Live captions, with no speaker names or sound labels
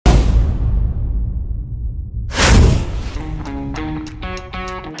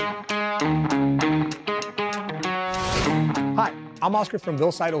I'm Oscar from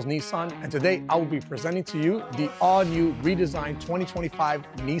Seidle's Nissan, and today I will be presenting to you the all-new redesigned 2025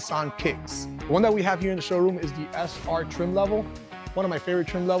 Nissan Kicks. The one that we have here in the showroom is the SR trim level, one of my favorite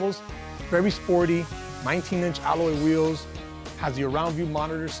trim levels. Very sporty, 19-inch alloy wheels, has the around view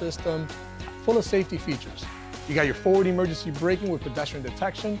monitor system, full of safety features. You got your forward emergency braking with pedestrian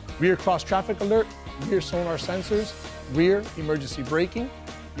detection, rear cross traffic alert, rear sonar sensors, rear emergency braking.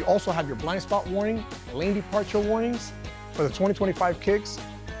 You also have your blind spot warning, lane departure warnings. For the 2025 Kicks,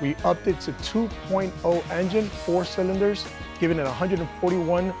 we upped it to 2.0 engine, 4 cylinders, giving it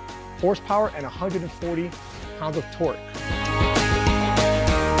 141 horsepower and 140 pounds of torque.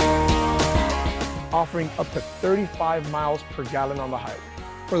 Offering up to 35 miles per gallon on the highway.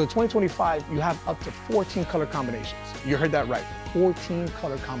 For the 2025, you have up to 14 color combinations. You heard that right, 14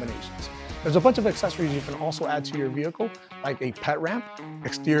 color combinations. There's a bunch of accessories you can also add to your vehicle, like a pet ramp,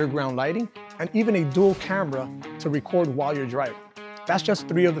 exterior ground lighting, and even a dual camera to record while you're driving. That's just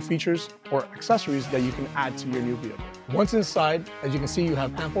 3 of the features or accessories that you can add to your new vehicle. Once inside, as you can see, you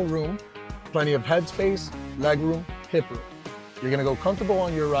have ample room, plenty of headspace, leg room, hip room. You're gonna go comfortable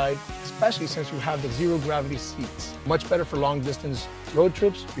on your ride, especially since you have the zero gravity seats. Much better for long distance road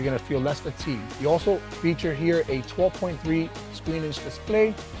trips. You're gonna feel less fatigued. You also feature here a 12.3 screen-inch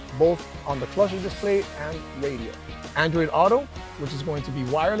display, both on the cluster display and radio. Android Auto, which is going to be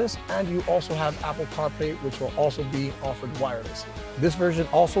wireless, and you also have Apple CarPlay, which will also be offered wirelessly. This version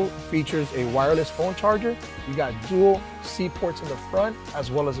also features a wireless phone charger. You got dual C ports in the front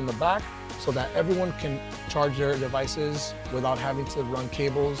as well as in the back, so that everyone can charge their devices without having to run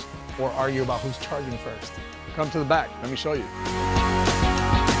cables or argue about who's charging first. Come to the back, let me show you.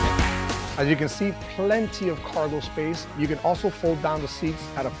 As you can see, plenty of cargo space. You can also fold down the seats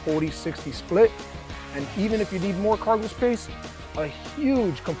at a 40-60 split. And even if you need more cargo space, a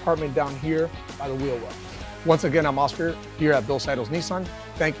huge compartment down here by the wheel well. Once again, I'm Oscar here at Seidle's Nissan.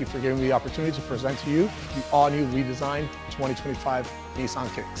 Thank you for giving me the opportunity to present to you the all-new redesigned 2025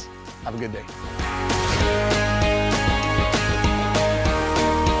 Nissan Kicks. Have a good day.